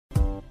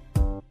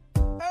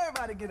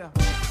Gotta get up.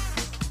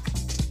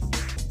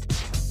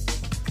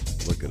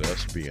 Look at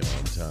us being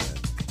on time.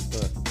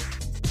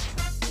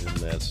 Isn't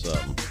that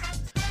something?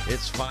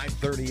 It's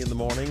 5:30 in the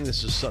morning.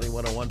 This is Sunny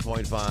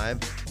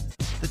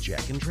 101.5, the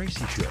Jack and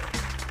Tracy Show.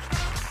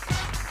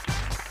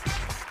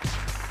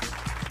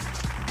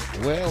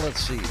 Well,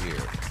 let's see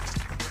here.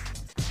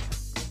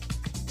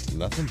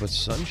 Nothing but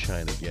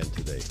sunshine again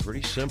today.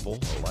 Pretty simple.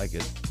 I like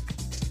it.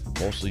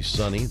 Mostly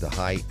sunny. The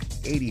high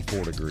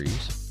 84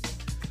 degrees.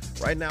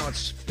 Right now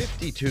it's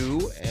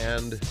 52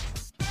 and,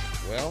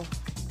 well,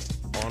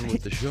 on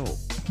with the show.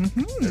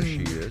 Mm-hmm. There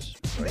she is.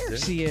 Right there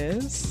she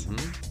is.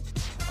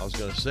 Mm-hmm. I was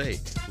going to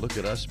say, look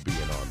at us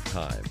being on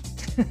time.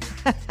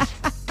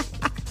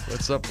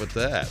 What's up with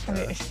that?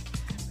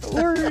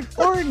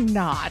 Or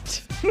not.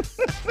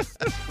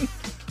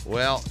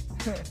 Well,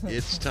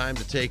 it's time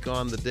to take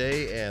on the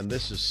day, and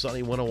this is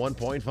Sunny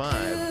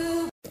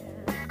 101.5.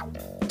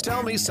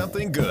 Tell me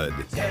something good.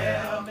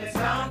 Tell me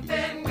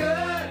something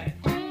good.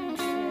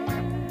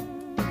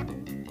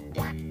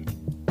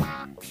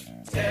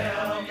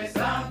 Tell me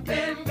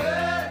something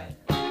good.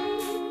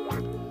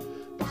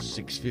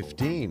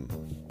 6:15.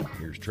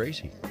 Here's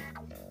Tracy.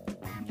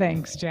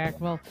 Thanks,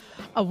 Jack. Well,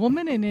 a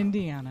woman in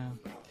Indiana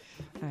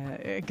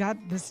got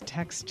this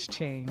text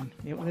chain.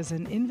 It was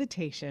an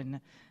invitation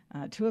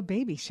to a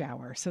baby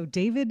shower. So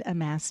David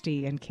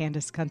Amasti and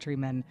Candace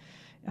Countryman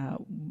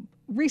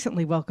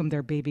recently welcomed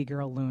their baby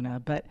girl,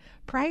 Luna. But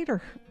prior to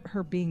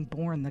her being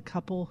born, the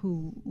couple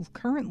who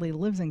currently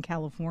lives in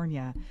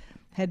California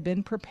had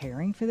been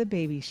preparing for the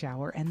baby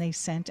shower, and they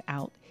sent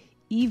out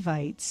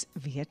evites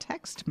via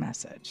text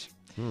message.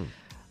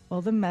 Well,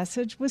 the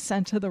message was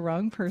sent to the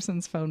wrong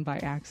person's phone by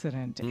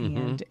accident,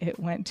 and it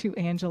went to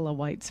Angela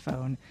White's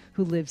phone,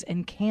 who lives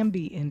in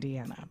Canby,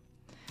 Indiana.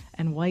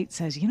 And White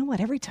says, you know what,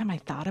 every time I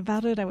thought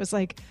about it, I was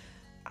like,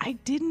 I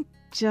didn't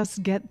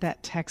just get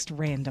that text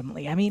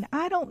randomly. I mean,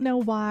 I don't know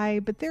why,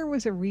 but there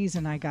was a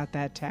reason I got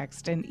that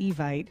text, an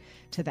evite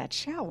to that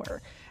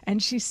shower.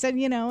 And she said,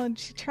 and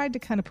she tried to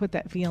kind of put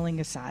that feeling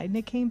aside, and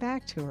it came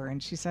back to her.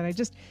 And she said, I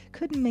just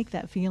couldn't make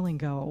that feeling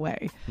go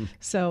away.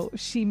 So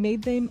she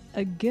made them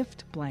a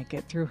gift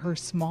blanket through her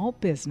small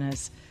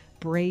business,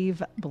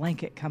 Brave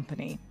Blanket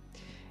Company.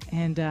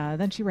 And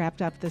then she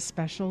wrapped up this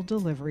special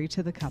delivery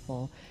to the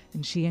couple,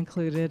 and she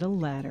included a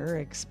letter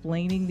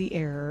explaining the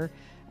error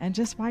and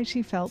just why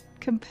she felt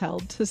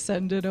compelled to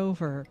send it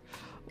over.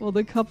 Well,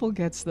 the couple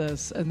gets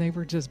this, and they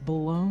were just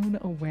blown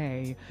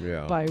away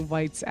by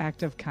White's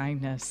act of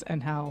kindness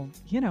and how,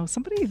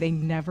 somebody they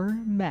never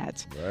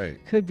met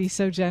could be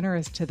so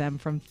generous to them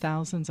from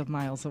thousands of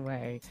miles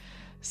away.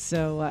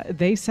 So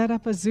they set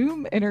up a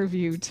Zoom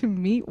interview to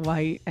meet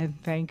White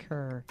and thank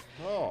her.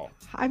 Oh.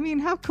 I mean,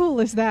 how cool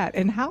is that?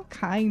 And how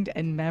kind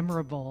and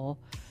memorable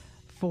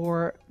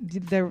for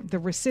the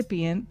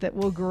recipient that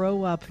will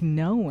grow up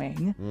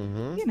knowing,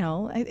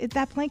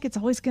 that blanket's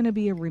always going to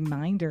be a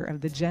reminder of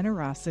the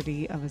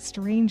generosity of a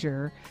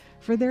stranger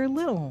for their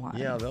little one.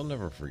 Yeah, they'll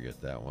never forget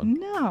that one.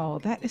 No,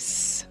 that is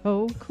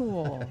so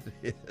cool.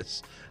 It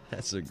is.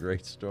 That's a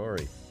great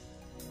story.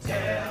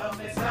 Tell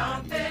me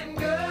something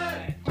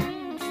good.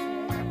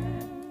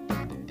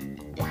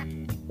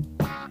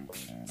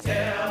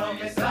 Tell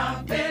me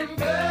something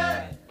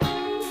good.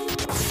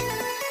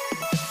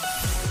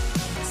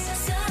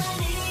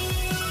 Sunny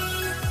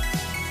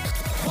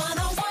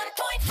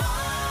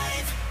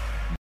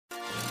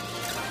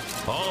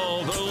 101.5.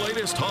 All the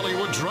latest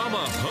Hollywood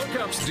drama,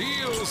 hookups,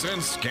 deals,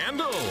 and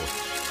scandal.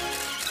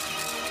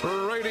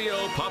 Radio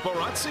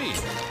Paparazzi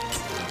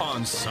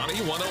on Sunny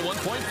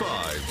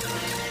 101.5.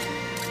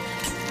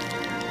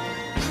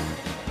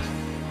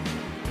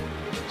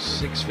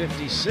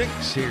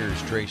 6:56.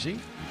 Here's Tracy.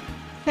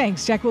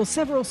 Thanks, Jack. Well,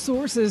 several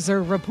sources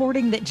are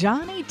reporting that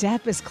Johnny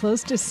Depp is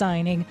close to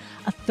signing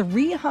a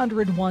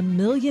 $301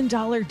 million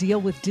deal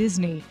with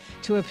Disney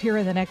to appear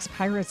in the next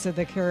Pirates of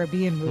the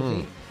Caribbean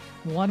movie.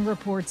 One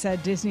report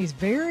said Disney's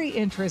very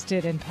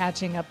interested in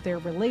patching up their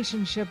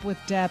relationship with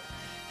Depp.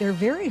 They're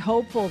very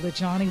hopeful that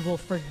Johnny will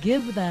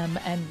forgive them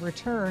and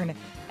return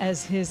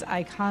as his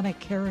iconic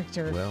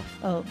character.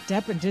 Well,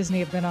 Depp and Disney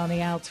have been on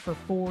the outs for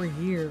 4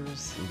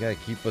 years. You got to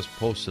keep us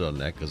posted on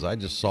that, because I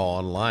just saw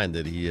online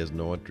that he has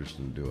no interest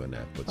in doing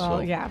that. But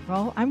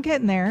Well, I'm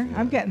getting there. Yeah.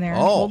 I'm getting there.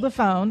 Oh. Hold the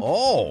phone.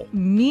 Oh.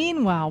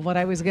 Meanwhile, what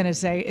I was going to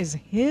say is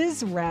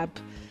his rep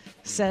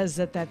says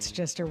that that's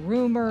just a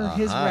rumor.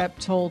 His rep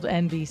told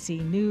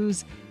NBC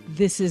News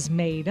this is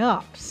made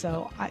up.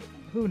 So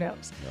who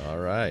knows? All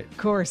right. Of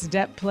course,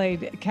 Depp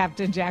played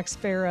Captain Jack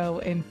Sparrow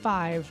in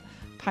 5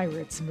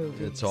 Pirates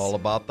movies. It's all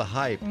about the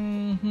hype.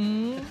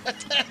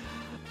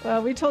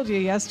 Well, we told you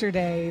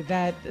yesterday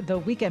that the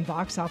weekend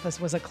box office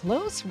was a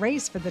close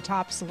race for the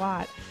top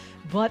slot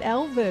But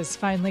Elvis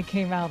finally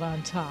came out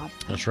on top.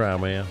 That's right,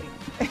 man.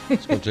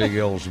 It's going to take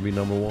Elvis to be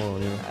number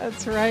one, you know.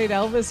 That's right.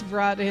 Elvis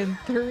brought in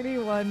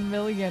 $31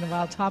 million,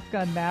 while Top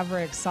Gun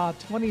Maverick saw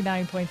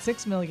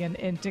 $29.6 million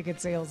in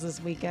ticket sales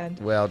this weekend.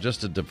 Well,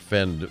 just to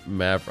defend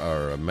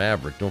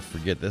Maverick, don't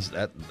forget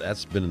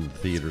that's been in the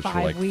theaters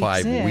for like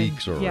 5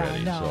 weeks already.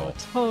 Yeah, no,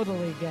 so.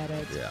 totally get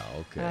it. Yeah,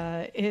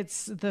 okay.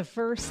 It's the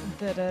first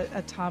that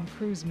a Tom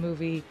Cruise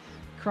movie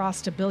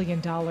crossed $1 billion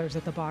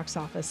at the box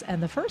office,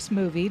 and the first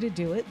movie to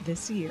do it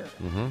this year.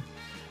 Mm-hmm.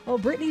 Well,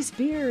 Britney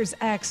Spears'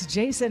 ex,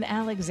 Jason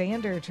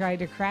Alexander, tried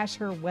to crash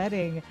her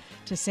wedding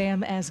to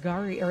Sam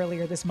Asghari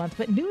earlier this month,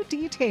 but new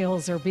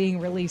details are being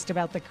released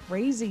about the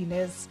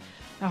craziness.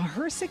 Now,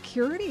 her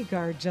security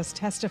guard just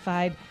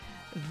testified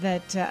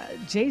that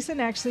Jason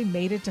actually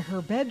made it to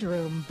her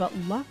bedroom, but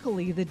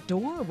luckily the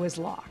door was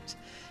locked.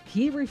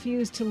 He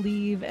refused to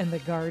leave, and the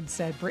guard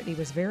said Britney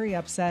was very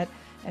upset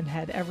and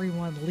had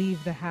everyone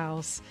leave the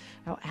house.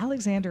 Now,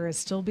 Alexander is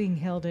still being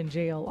held in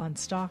jail on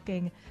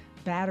stalking,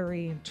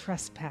 battery, and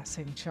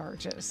trespassing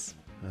charges.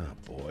 Oh,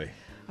 boy.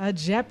 A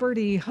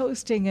Jeopardy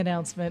hosting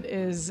announcement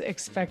is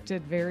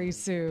expected very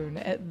soon.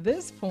 At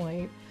this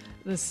point,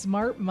 the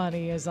smart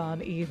money is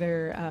on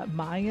either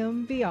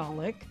Mayim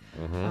Bialik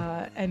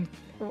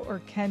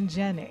or Ken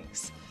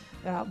Jennings.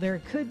 Now, there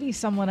could be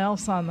someone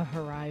else on the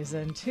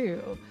horizon,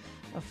 too.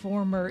 A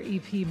former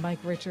EP, Mike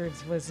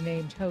Richards, was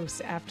named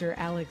host after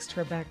Alex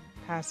Trebek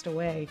passed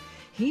away.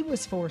 He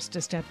was forced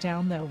to step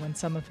down, though, when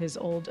some of his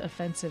old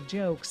offensive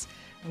jokes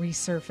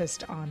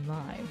resurfaced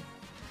online.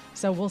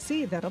 So we'll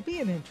see. That'll be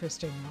an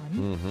interesting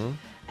one.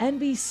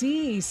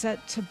 NBC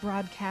set to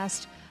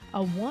broadcast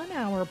a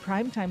 1-hour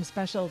primetime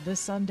special this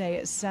Sunday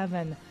at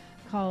 7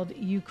 called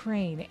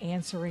Ukraine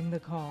Answering the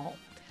Call.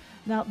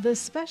 Now, the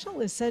special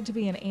is said to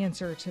be an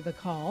answer to the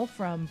call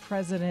from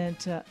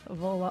President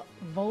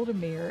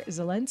Volodymyr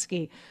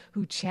Zelensky,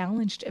 who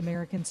challenged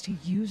Americans to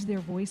use their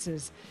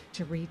voices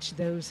to reach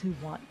those who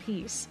want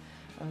peace.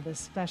 The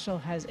special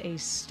has a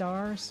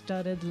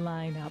star-studded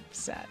lineup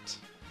set.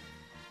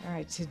 All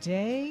right,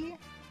 today,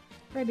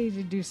 ready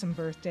to do some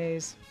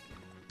birthdays.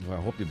 Well,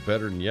 I hope you're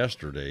better than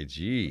yesterday.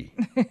 Gee.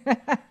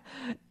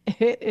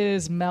 It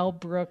is Mel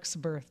Brooks'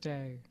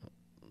 birthday.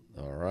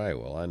 All right,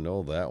 well, I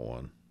know that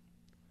one.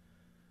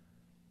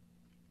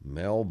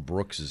 Mel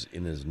Brooks is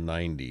in his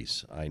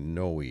 90s. I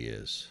know he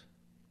is.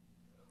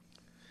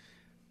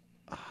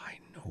 I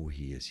know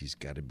he is. He's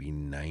got to be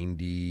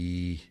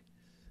 90.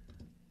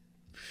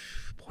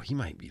 Boy, he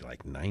might be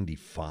like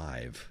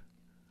 95.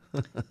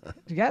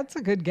 That's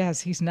a good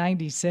guess. He's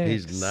 96.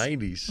 He's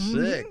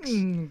 96.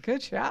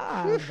 Good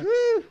job.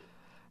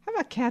 How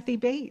about Kathy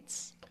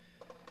Bates?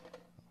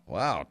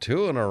 Wow,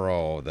 2 in a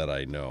row that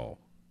I know.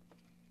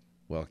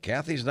 Well,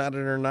 Kathy's not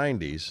in her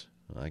 90s.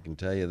 I can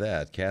tell you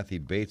that. Kathy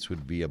Bates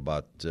would be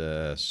about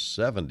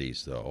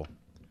 70s, though.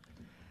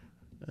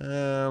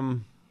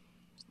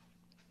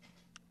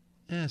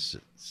 Yes,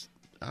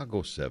 I'll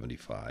go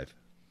 75.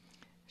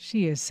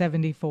 She is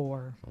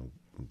 74.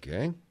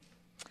 Okay.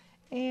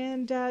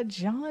 And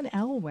John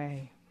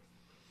Elway.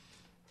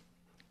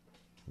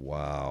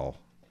 Wow.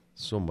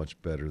 So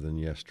much better than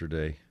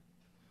yesterday.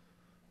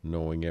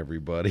 Knowing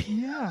everybody.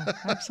 Yeah,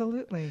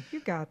 absolutely.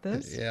 You got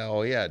this. Yeah,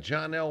 oh yeah.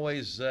 John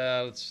Elway's,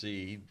 let's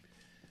see.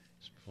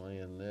 He's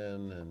playing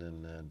then, and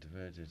then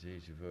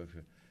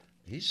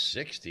he's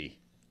 60.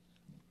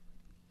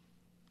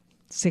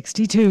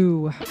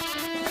 62.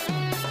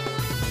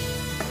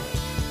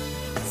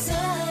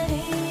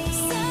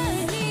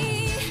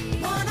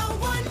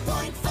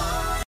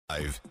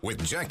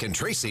 With Jack and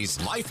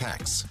Tracy's Life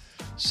Hacks.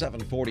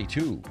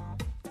 7:42.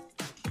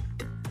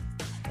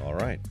 All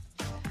right.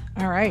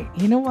 All right.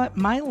 You know what?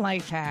 My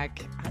life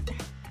hack,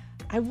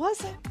 I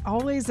wasn't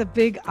always a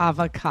big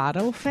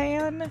avocado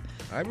fan.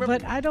 I remember,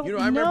 but I don't know.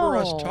 I remember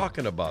us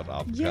talking about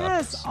avocados.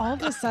 Yes, all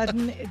of a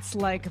sudden it's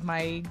like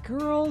my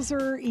girls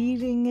are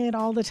eating it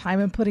all the time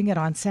and putting it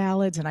on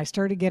salads, and I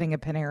started getting a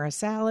Panera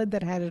salad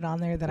that had it on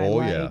there that I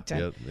liked.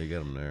 Yeah, they get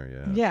them there,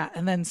 yeah. Yeah,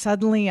 and then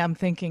suddenly I'm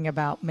thinking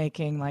about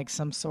making like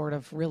some sort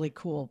of really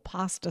cool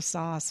pasta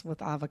sauce with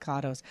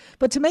avocados.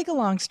 But to make a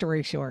long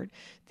story short,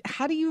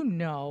 how do you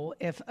know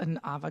if an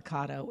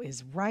avocado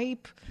is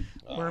ripe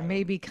or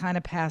maybe kind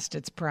of past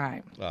its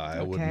prime?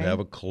 I wouldn't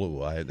have a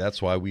clue.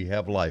 That's why we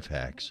have life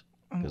hacks.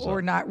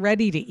 Or not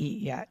ready to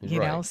eat yet, you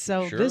Right, know.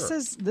 So sure. this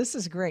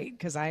is great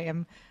because I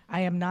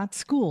am not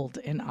schooled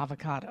in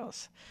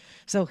avocados.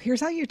 So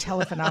here's how you tell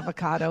if an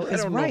avocado I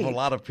is don't ripe. know if a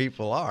lot of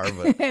people are,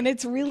 but And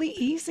it's really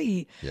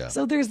easy. Yeah.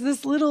 So there's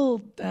this little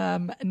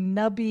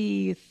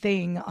nubby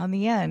thing on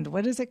the end.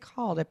 What is it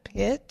called? A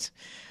pit?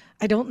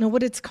 I don't know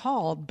what it's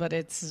called, but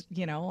it's,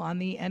 on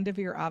the end of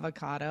your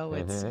avocado.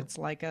 It's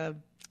like a,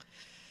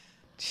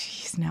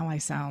 geez, now I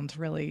sound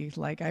really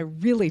like I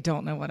really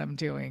don't know what I'm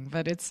doing,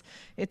 but it's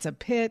a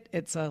pit.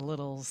 It's a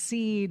little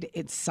seed.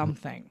 It's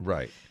something.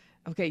 right.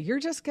 Okay. You're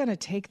just going to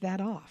take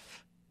that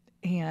off.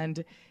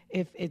 And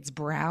if it's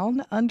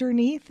brown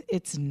underneath,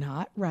 it's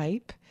not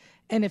ripe.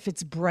 And if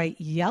it's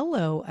bright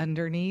yellow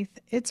underneath,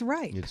 it's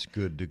ripe. It's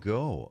good to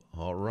go.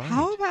 All right.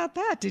 How about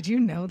that? Did you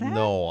know that?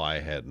 No, I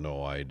had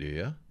no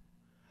idea.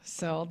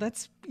 So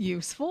that's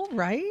useful,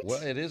 right?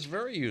 Well, it is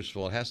very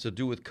useful. It has to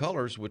do with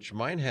colors, which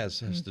mine has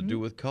to do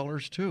with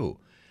colors too.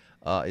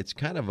 It's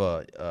kind of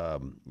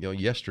a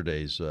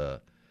yesterday's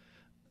the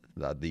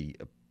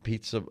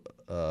pizza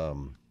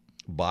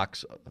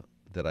box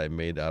that I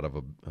made I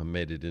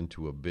made it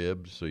into a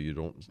bib, so you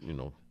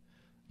don't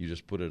you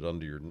just put it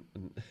under your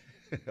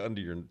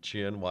under your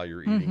chin while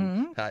you're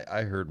eating.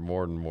 I heard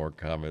more and more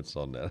comments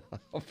on that.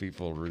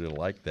 People really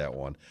like that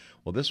one.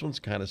 Well, this one's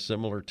kind of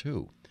similar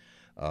too.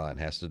 It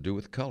has to do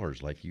with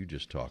colors, like you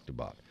just talked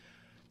about.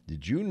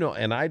 Did you know,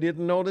 and I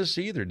didn't know this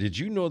either, did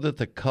you know that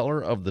the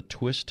color of the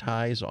twist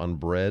ties on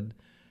bread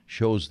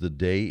shows the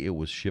day it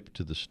was shipped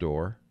to the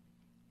store?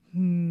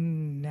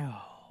 No.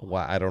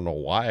 Well, I don't know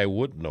why I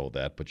would know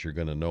that, but you're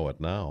going to know it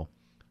now.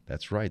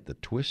 That's right, the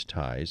twist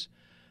ties,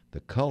 the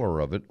color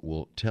of it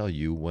will tell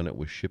you when it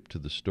was shipped to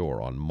the store.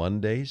 On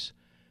Mondays,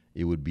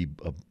 it would be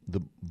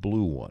the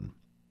blue one.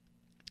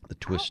 The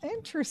twist. Oh,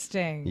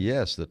 interesting.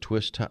 Yes, the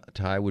twist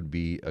tie would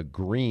be a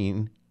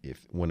green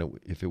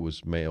if it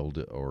was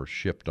mailed or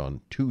shipped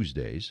on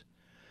Tuesdays.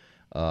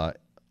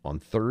 On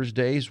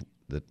Thursdays,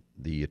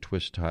 the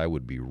twist tie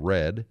would be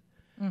red.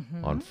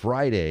 On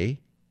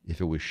Friday,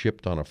 if it was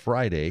shipped on a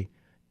Friday,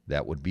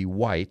 that would be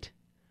white.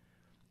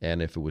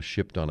 And if it was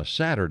shipped on a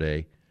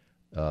Saturday,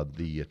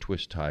 the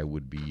twist tie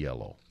would be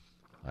yellow.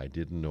 I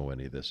didn't know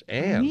any of this.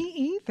 And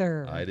me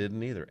either. I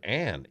didn't either.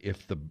 And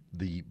if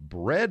the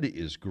bread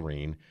is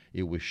green,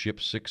 it was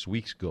shipped 6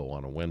 weeks ago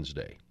on a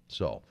Wednesday.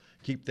 So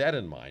keep that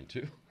in mind,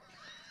 too.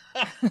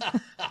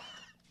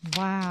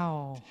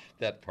 Wow.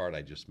 That part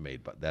I just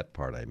made, but that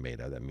part I made,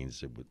 that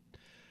means it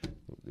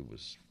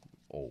was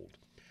old.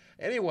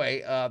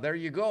 Anyway, there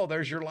you go.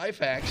 There's your life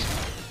hacks.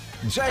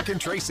 Jack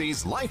and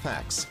Tracy's Life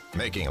Hacks,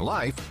 making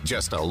life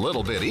just a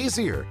little bit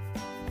easier.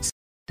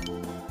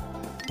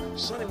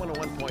 Sunny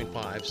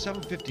 101.5,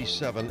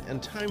 757,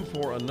 and time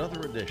for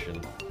another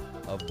edition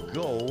of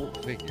Go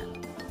Figure.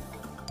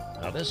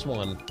 Now, this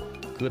one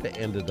could have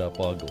ended up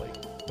ugly,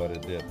 but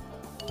it didn't.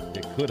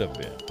 It could have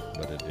been,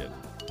 but it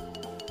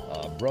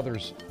didn't.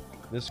 Brothers,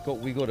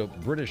 we go to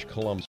British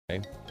Columbia.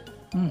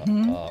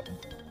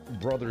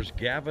 Brothers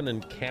Gavin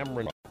and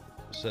Cameron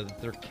said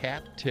that their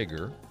cat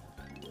Tigger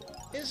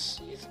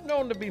is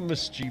known to be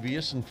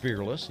mischievous and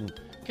fearless and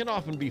can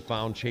often be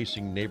found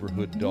chasing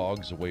neighborhood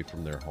dogs away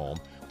from their home,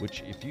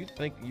 which if you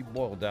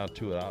boil down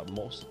to it,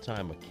 most of the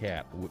time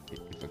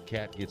if a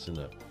cat gets in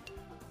a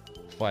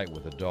fight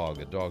with a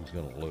dog's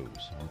going to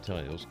lose. I'm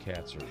telling you, those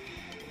cats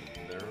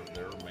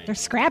they're amazing. They're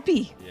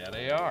scrappy. Yeah,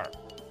 they are.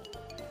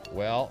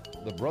 Well,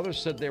 the brothers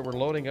said they were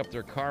loading up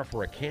their car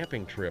for a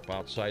camping trip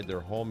outside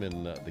their home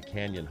in the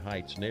Canyon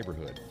Heights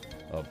neighborhood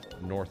of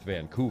North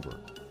Vancouver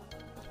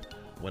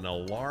when a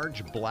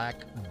large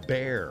black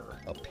bear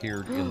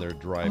appeared in their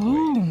driveway.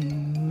 Oh,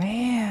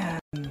 man.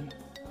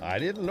 I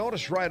didn't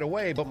notice right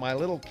away, but my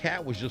little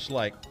cat was just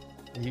like,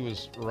 he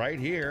was right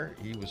here.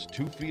 He was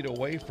 2 feet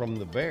away from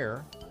the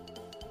bear.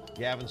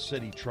 Gavin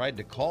said he tried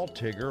to call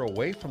Tigger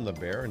away from the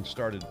bear and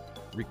started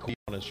recording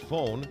on his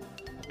phone,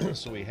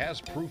 so he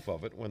has proof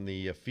of it when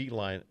the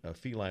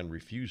feline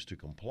refused to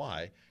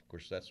comply. Of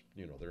course, that's,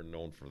 they're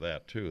known for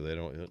that too.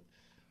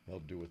 They'll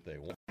do what they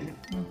want.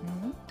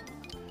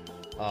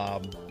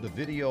 The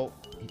video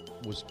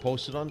was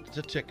posted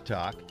to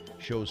TikTok,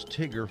 shows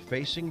Tigger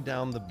facing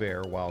down the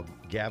bear while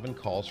Gavin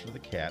calls for the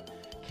cat.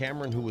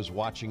 Cameron, who was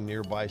watching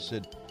nearby,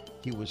 said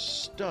he was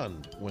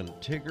stunned when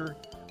Tigger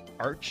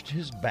arched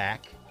his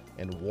back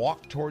and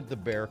walked toward the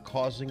bear,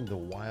 causing the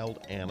wild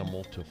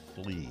animal to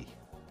flee.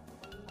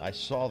 I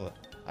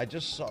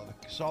just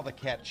saw the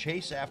cat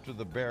chase after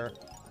the bear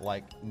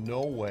like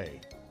no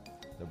way.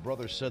 The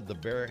brother said the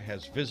bear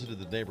has visited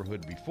the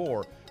neighborhood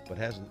before, but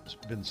hasn't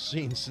been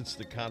seen since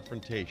the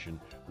confrontation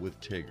with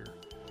Tigger.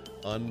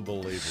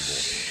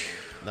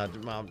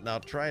 Unbelievable. Now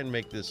try and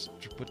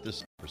put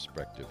this in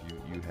perspective.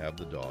 You have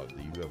the dog.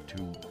 You have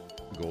 2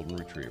 golden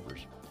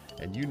retrievers,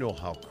 and you know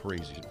how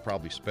crazy,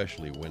 probably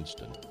especially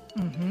Winston.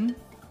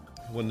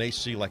 When they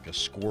see like a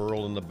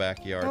squirrel in the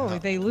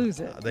backyard, they lose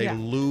it. They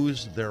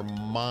lose their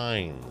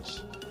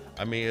minds.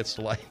 I mean, it's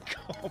like,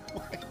 oh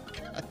my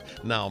God.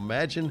 Now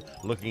imagine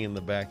looking in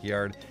the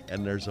backyard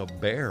and there's a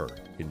bear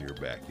in your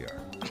backyard.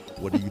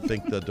 What do you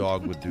think the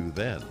dog would do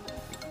then?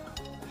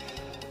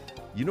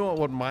 You know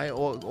what my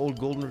old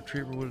golden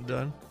retriever would have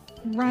done?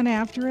 Run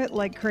after it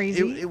like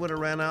crazy. It would have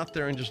ran out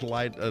there and just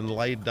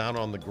laid down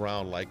on the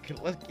ground like,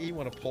 you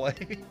want to play?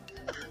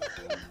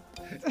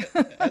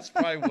 That's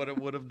probably what it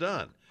would have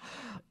done.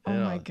 Oh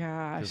my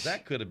gosh. Because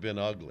that could have been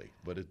ugly,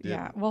 but it didn't.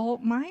 Yeah, well,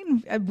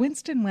 mine,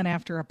 Winston went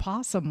after a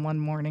possum one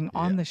morning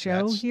on the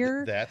show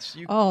here.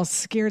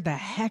 Scared the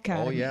heck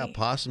out of me. Oh, yeah,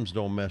 possums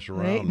don't mess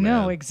around,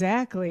 No, man.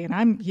 exactly. And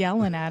I'm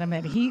yelling at him,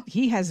 and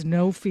he has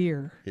no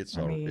fear. It's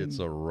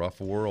a rough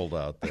world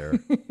out there.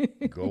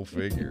 Go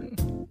figure.